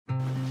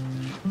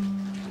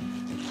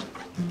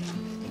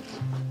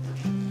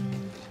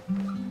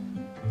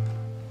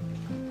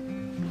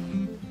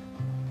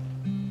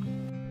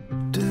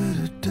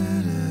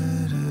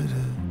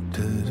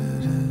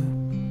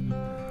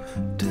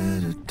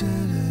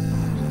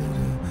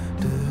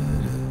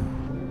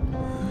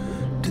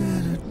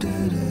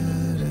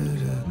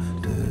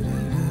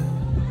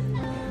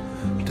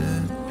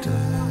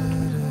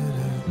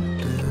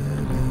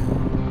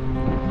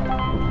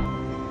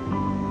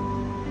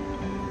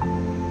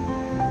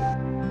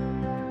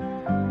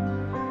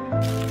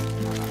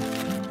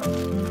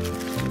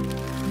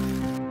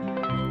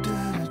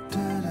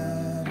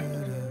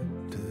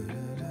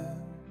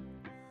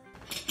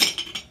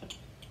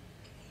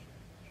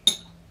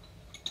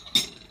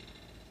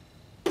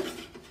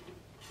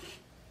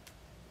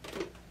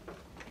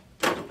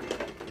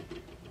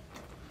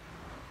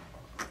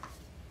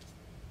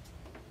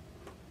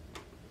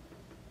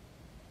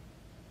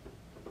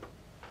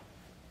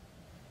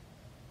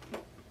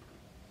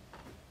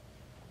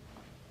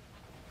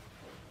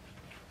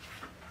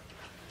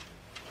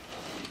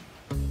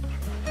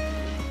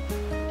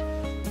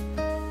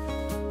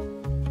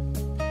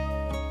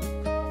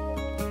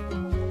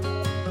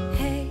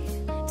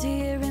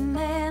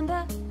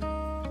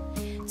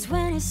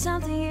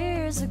20-something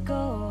years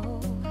ago,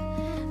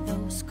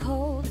 those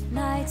cold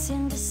nights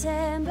in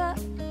December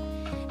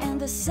and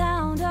the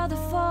sound of the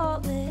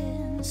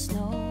falling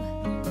snow,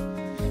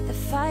 the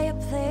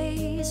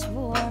fireplace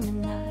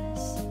warming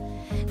us,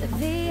 the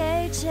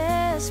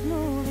VHS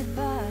movie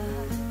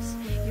box,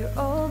 your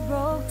old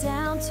broke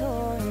down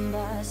touring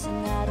bus,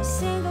 and not a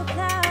single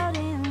cloud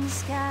in the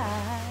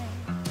sky.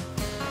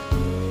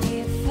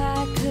 If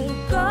I could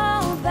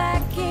go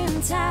back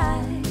in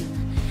time,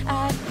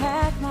 I'd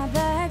pack my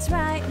bags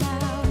right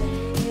now.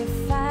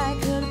 If I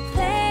could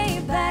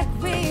play back,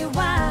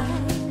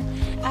 rewind,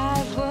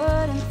 I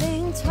wouldn't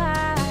think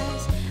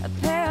twice. A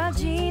pair of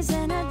jeans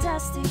and a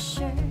dusty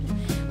shirt,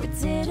 we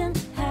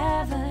didn't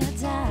have a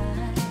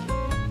dime.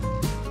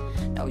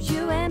 No,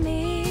 you and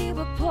me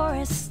were poor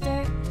as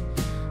dirt,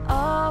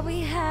 all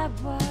we had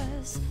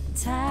was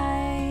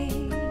time.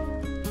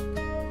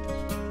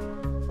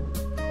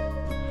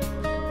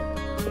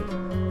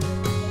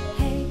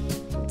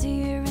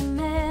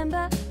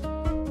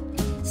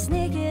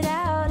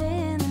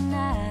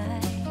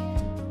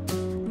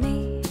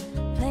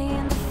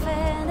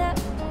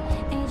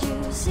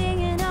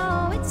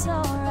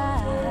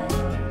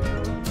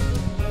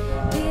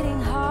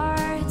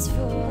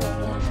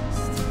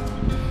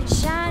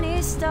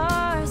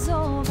 Stars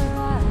over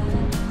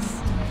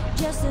us,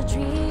 just a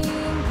dream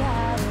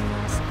guiding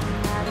us,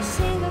 not a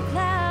single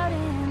cloud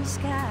in the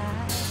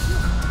sky.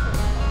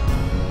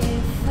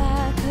 If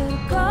I could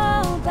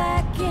go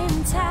back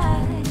in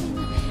time,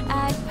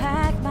 I'd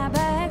pack my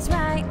bags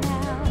right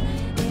now.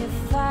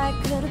 If I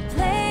could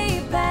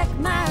play back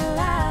my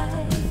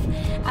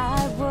life,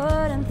 I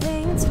wouldn't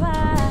think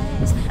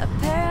twice. A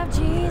pair of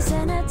jeans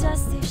and a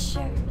dusty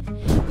shirt,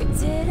 we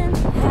didn't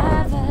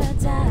have a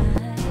dime.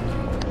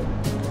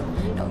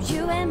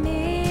 You and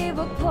me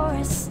were poor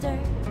as dirt,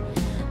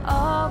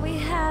 all we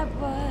had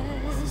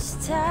was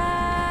time.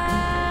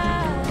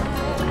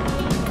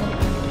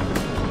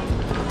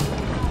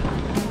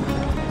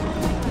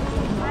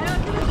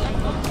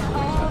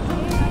 All we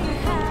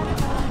had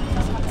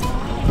was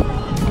time.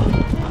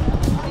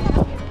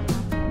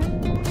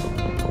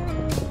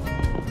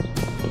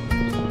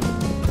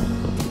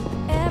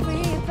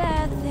 Every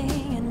bad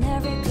thing and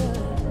every good,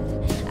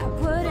 I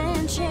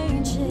wouldn't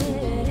change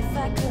it if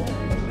I could.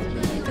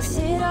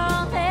 It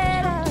all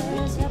led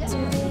us up to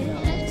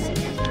this,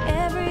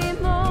 every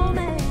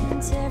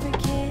moment, every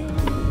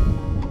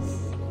kiss.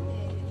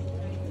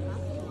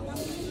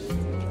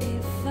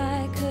 If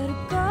I could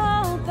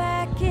go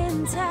back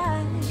in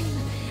time,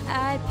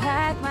 I'd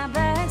pack my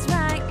bags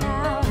right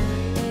now.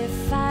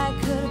 If I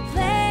could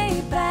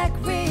play back,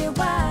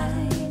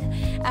 rewind,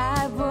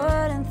 I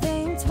wouldn't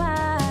think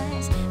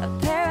twice. A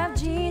pair of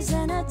jeans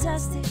and a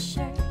dusty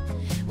shirt,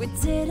 we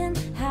didn't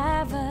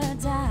have a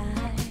dime.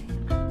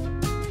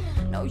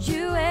 No,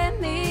 you and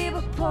me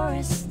were poor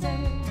as dirt,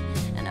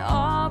 and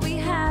all we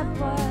had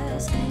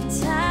was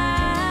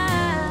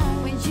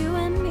time. When you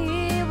and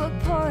me were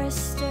poor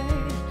as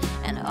dirt,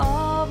 and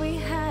all we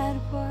had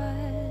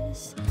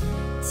was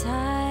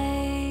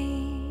time.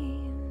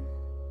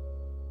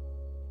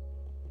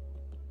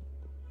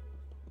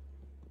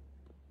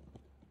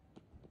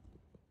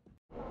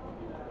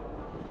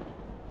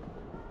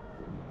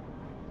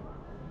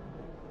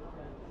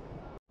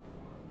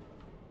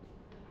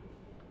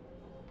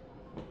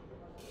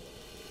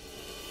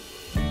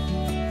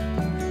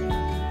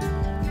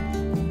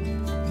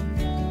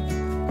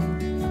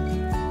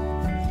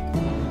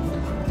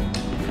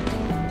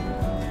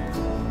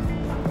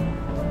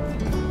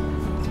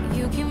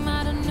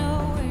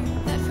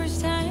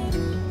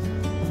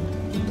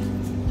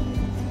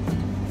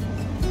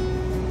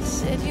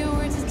 Said you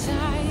were